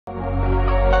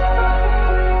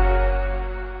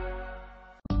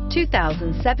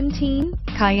2017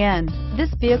 Cayenne. This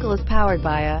vehicle is powered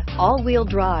by a all-wheel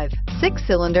drive,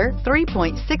 6-cylinder,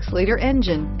 3.6-liter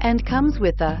engine, and comes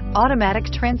with a automatic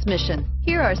transmission.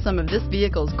 Here are some of this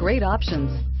vehicle's great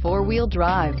options: 4-wheel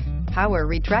drive, power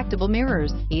retractable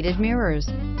mirrors, heated mirrors,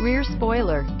 rear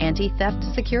spoiler, anti-theft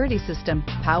security system,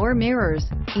 power mirrors,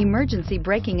 emergency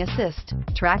braking assist,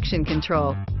 traction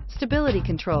control, stability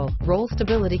control, roll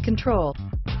stability control.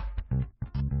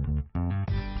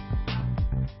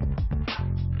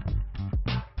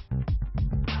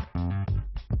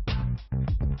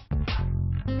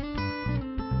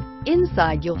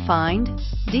 Inside you'll find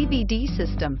DVD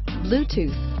system,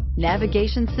 Bluetooth,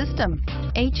 navigation system,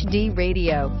 HD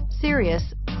radio,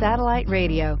 Sirius satellite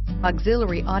radio,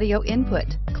 auxiliary audio input,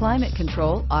 climate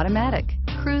control automatic,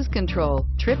 cruise control,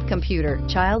 trip computer,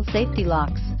 child safety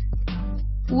locks.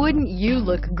 Wouldn't you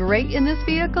look great in this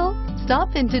vehicle?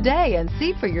 Stop in today and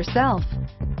see for yourself.